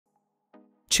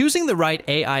Choosing the right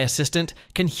AI assistant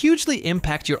can hugely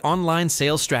impact your online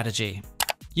sales strategy.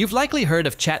 You've likely heard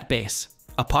of Chatbase,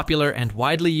 a popular and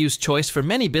widely used choice for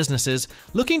many businesses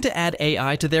looking to add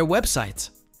AI to their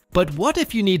websites. But what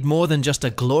if you need more than just a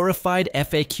glorified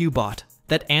FAQ bot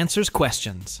that answers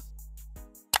questions?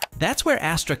 That's where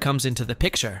Astra comes into the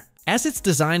picture, as it's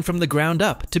designed from the ground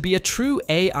up to be a true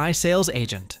AI sales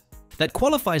agent that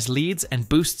qualifies leads and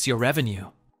boosts your revenue.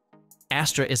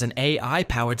 Astra is an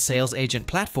AI-powered sales agent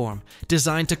platform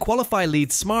designed to qualify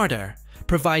leads smarter,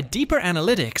 provide deeper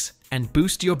analytics, and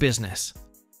boost your business.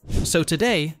 So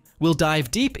today, we'll dive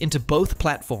deep into both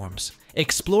platforms,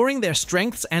 exploring their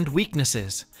strengths and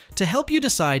weaknesses to help you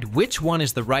decide which one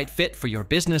is the right fit for your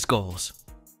business goals.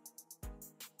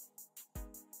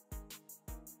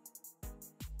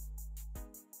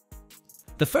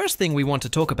 The first thing we want to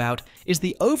talk about is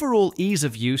the overall ease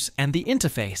of use and the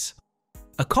interface.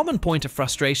 A common point of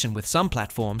frustration with some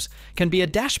platforms can be a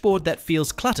dashboard that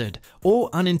feels cluttered or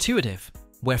unintuitive,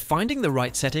 where finding the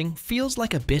right setting feels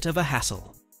like a bit of a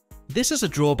hassle. This is a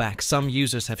drawback some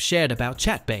users have shared about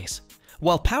Chatbase.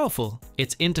 While powerful,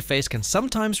 its interface can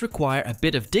sometimes require a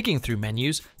bit of digging through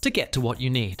menus to get to what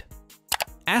you need.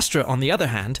 Astra, on the other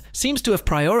hand, seems to have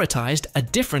prioritized a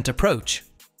different approach.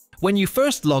 When you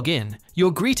first log in, you're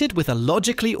greeted with a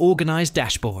logically organized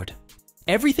dashboard.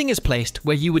 Everything is placed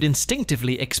where you would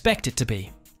instinctively expect it to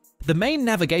be. The main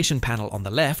navigation panel on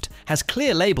the left has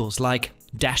clear labels like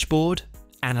Dashboard,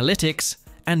 Analytics,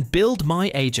 and Build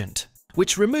My Agent,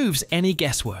 which removes any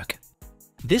guesswork.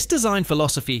 This design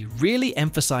philosophy really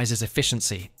emphasizes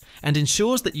efficiency and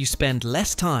ensures that you spend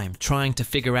less time trying to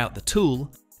figure out the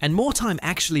tool and more time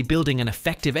actually building an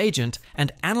effective agent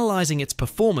and analyzing its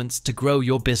performance to grow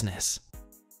your business.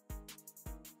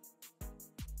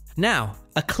 Now,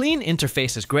 a clean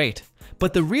interface is great,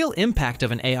 but the real impact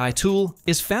of an AI tool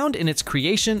is found in its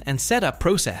creation and setup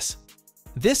process.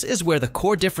 This is where the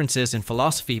core differences in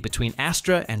philosophy between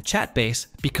Astra and Chatbase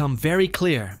become very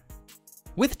clear.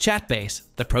 With Chatbase,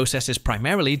 the process is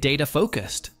primarily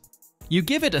data-focused. You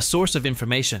give it a source of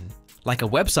information, like a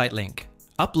website link,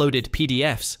 uploaded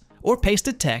PDFs, or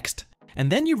pasted text,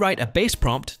 and then you write a base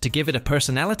prompt to give it a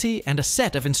personality and a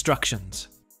set of instructions.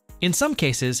 In some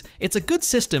cases, it's a good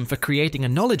system for creating a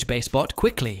knowledge base bot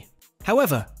quickly.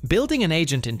 However, building an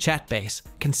agent in Chatbase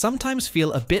can sometimes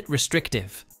feel a bit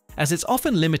restrictive, as it's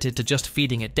often limited to just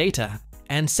feeding it data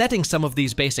and setting some of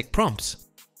these basic prompts.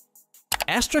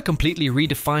 Astra completely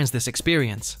redefines this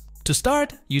experience. To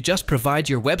start, you just provide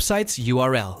your website's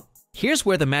URL. Here's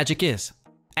where the magic is.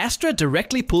 Astra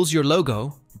directly pulls your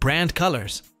logo, brand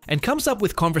colors, and comes up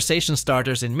with conversation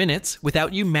starters in minutes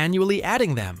without you manually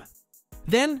adding them.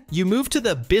 Then, you move to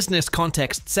the business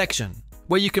context section,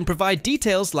 where you can provide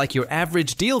details like your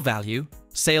average deal value,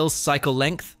 sales cycle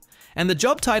length, and the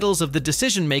job titles of the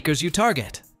decision makers you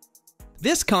target.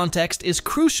 This context is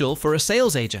crucial for a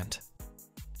sales agent.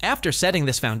 After setting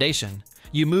this foundation,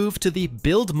 you move to the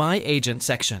Build My Agent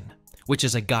section, which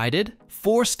is a guided,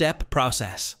 4-step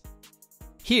process.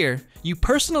 Here, you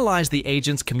personalize the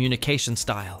agent's communication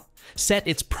style, set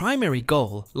its primary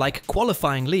goal, like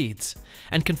qualifying leads,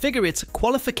 and configure its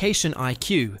qualification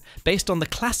IQ based on the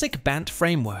classic BANT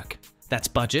framework. That's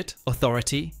budget,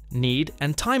 authority, need,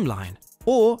 and timeline.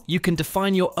 Or you can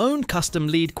define your own custom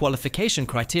lead qualification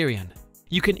criterion.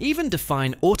 You can even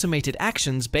define automated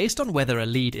actions based on whether a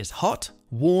lead is hot,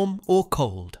 warm, or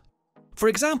cold. For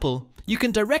example, you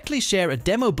can directly share a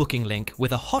demo booking link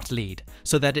with a hot lead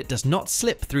so that it does not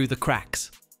slip through the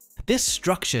cracks. This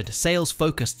structured,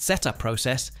 sales-focused setup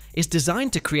process is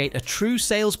designed to create a true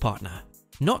sales partner,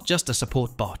 not just a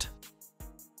support bot.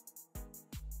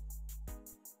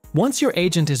 Once your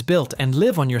agent is built and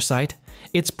live on your site,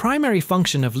 its primary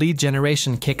function of lead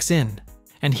generation kicks in.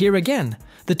 And here again,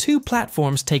 the two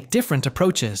platforms take different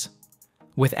approaches.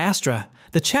 With Astra,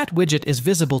 the chat widget is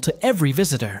visible to every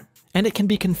visitor, and it can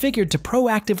be configured to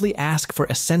proactively ask for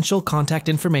essential contact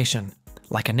information,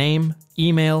 like a name,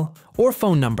 email, or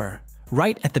phone number,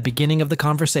 right at the beginning of the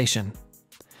conversation.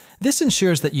 This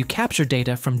ensures that you capture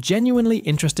data from genuinely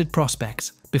interested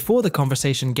prospects before the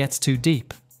conversation gets too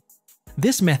deep.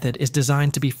 This method is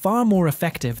designed to be far more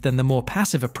effective than the more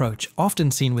passive approach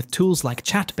often seen with tools like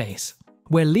Chatbase,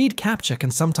 where lead capture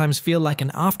can sometimes feel like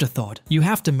an afterthought you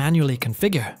have to manually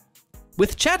configure.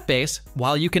 With Chatbase,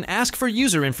 while you can ask for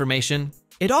user information,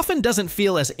 it often doesn't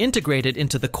feel as integrated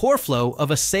into the core flow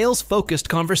of a sales-focused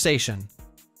conversation.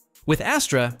 With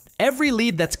Astra, every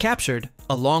lead that's captured,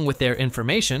 along with their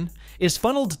information, is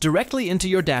funneled directly into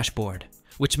your dashboard,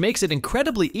 which makes it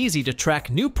incredibly easy to track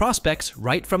new prospects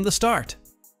right from the start.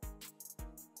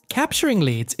 Capturing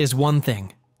leads is one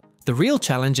thing. The real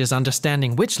challenge is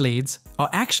understanding which leads are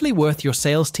actually worth your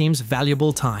sales team's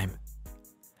valuable time.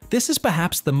 This is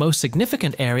perhaps the most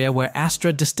significant area where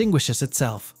Astra distinguishes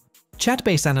itself.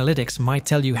 Chatbase analytics might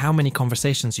tell you how many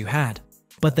conversations you had,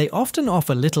 but they often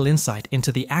offer little insight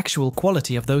into the actual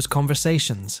quality of those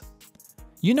conversations.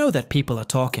 You know that people are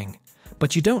talking,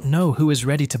 but you don't know who is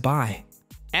ready to buy.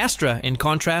 Astra, in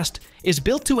contrast, is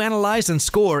built to analyze and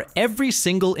score every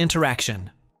single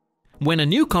interaction. When a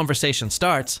new conversation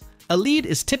starts, a lead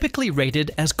is typically rated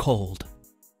as cold.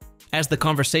 As the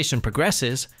conversation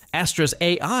progresses, Astra's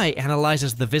AI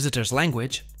analyzes the visitor's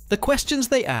language, the questions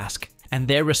they ask, and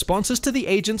their responses to the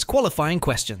agent's qualifying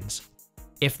questions.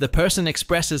 If the person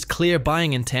expresses clear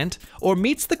buying intent or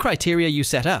meets the criteria you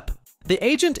set up, the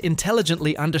agent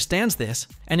intelligently understands this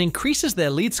and increases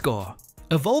their lead score,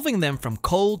 evolving them from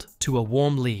cold to a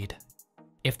warm lead.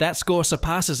 If that score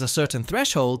surpasses a certain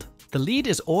threshold, the lead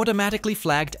is automatically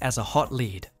flagged as a hot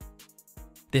lead.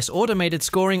 This automated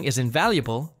scoring is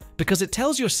invaluable because it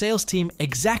tells your sales team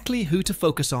exactly who to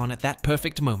focus on at that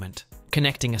perfect moment,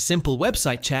 connecting a simple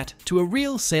website chat to a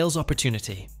real sales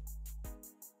opportunity.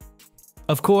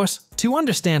 Of course, to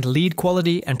understand lead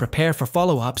quality and prepare for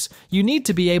follow-ups, you need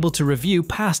to be able to review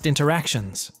past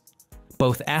interactions.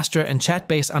 Both Astra and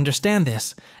Chatbase understand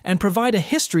this and provide a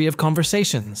history of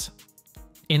conversations.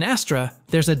 In Astra,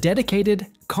 there's a dedicated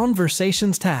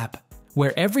Conversations tab,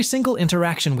 where every single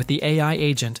interaction with the AI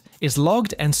agent is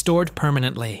logged and stored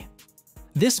permanently.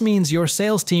 This means your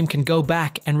sales team can go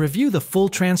back and review the full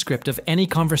transcript of any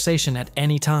conversation at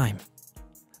any time.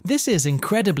 This is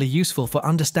incredibly useful for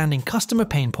understanding customer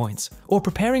pain points or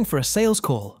preparing for a sales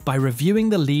call by reviewing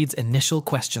the lead's initial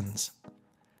questions.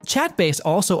 Chatbase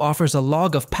also offers a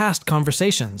log of past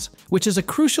conversations, which is a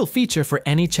crucial feature for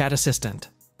any chat assistant.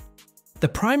 The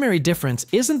primary difference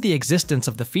isn't the existence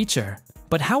of the feature,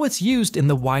 but how it's used in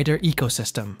the wider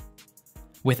ecosystem.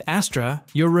 With Astra,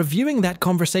 you're reviewing that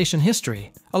conversation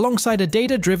history alongside a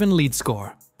data-driven lead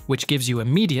score, which gives you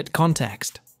immediate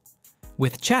context.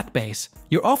 With Chatbase,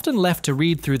 you're often left to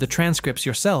read through the transcripts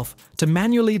yourself to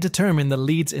manually determine the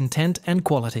lead's intent and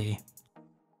quality.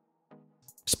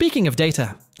 Speaking of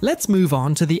data, let's move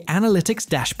on to the analytics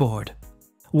dashboard.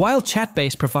 While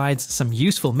Chatbase provides some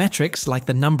useful metrics like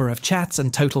the number of chats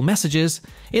and total messages,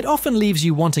 it often leaves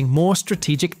you wanting more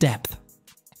strategic depth.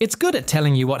 It's good at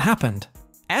telling you what happened.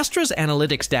 Astra's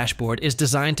analytics dashboard is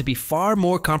designed to be far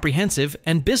more comprehensive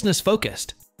and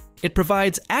business-focused. It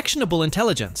provides actionable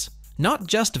intelligence, not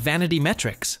just vanity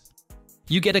metrics.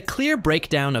 You get a clear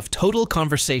breakdown of total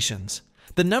conversations,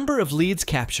 the number of leads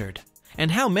captured,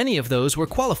 and how many of those were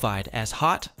qualified as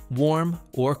hot, warm,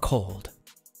 or cold.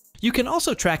 You can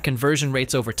also track conversion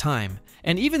rates over time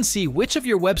and even see which of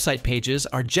your website pages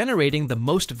are generating the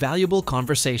most valuable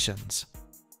conversations.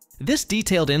 This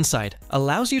detailed insight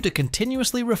allows you to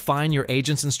continuously refine your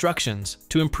agent's instructions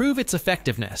to improve its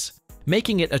effectiveness,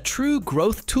 making it a true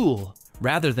growth tool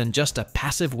rather than just a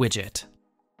passive widget.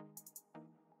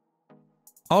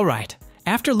 Alright,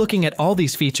 after looking at all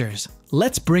these features,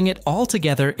 let's bring it all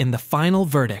together in the final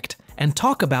verdict and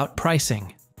talk about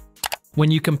pricing. When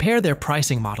you compare their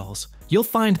pricing models, you'll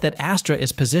find that Astra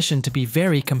is positioned to be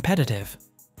very competitive.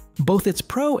 Both its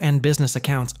pro and business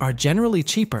accounts are generally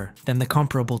cheaper than the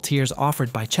comparable tiers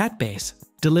offered by Chatbase,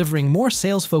 delivering more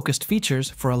sales-focused features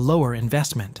for a lower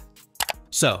investment.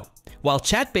 So, while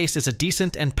Chatbase is a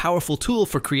decent and powerful tool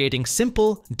for creating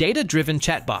simple, data-driven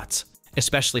chatbots,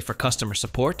 especially for customer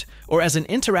support or as an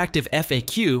interactive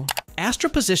FAQ, Astra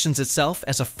positions itself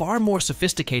as a far more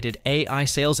sophisticated AI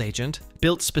sales agent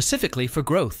built specifically for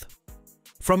growth.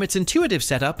 From its intuitive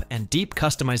setup and deep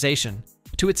customization,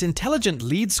 to its intelligent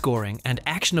lead scoring and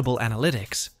actionable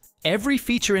analytics, every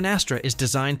feature in Astra is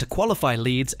designed to qualify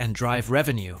leads and drive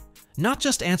revenue, not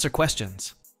just answer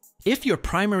questions. If your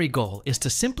primary goal is to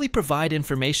simply provide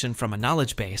information from a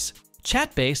knowledge base,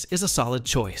 Chatbase is a solid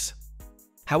choice.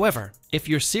 However, if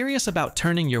you're serious about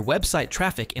turning your website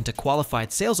traffic into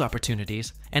qualified sales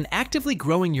opportunities and actively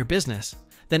growing your business,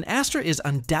 then Astra is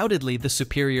undoubtedly the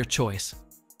superior choice.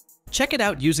 Check it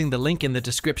out using the link in the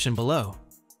description below.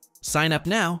 Sign up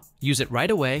now, use it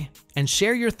right away, and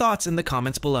share your thoughts in the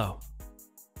comments below.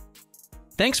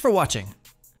 Thanks for watching.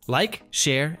 Like,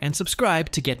 share, and subscribe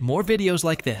to get more videos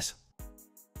like this.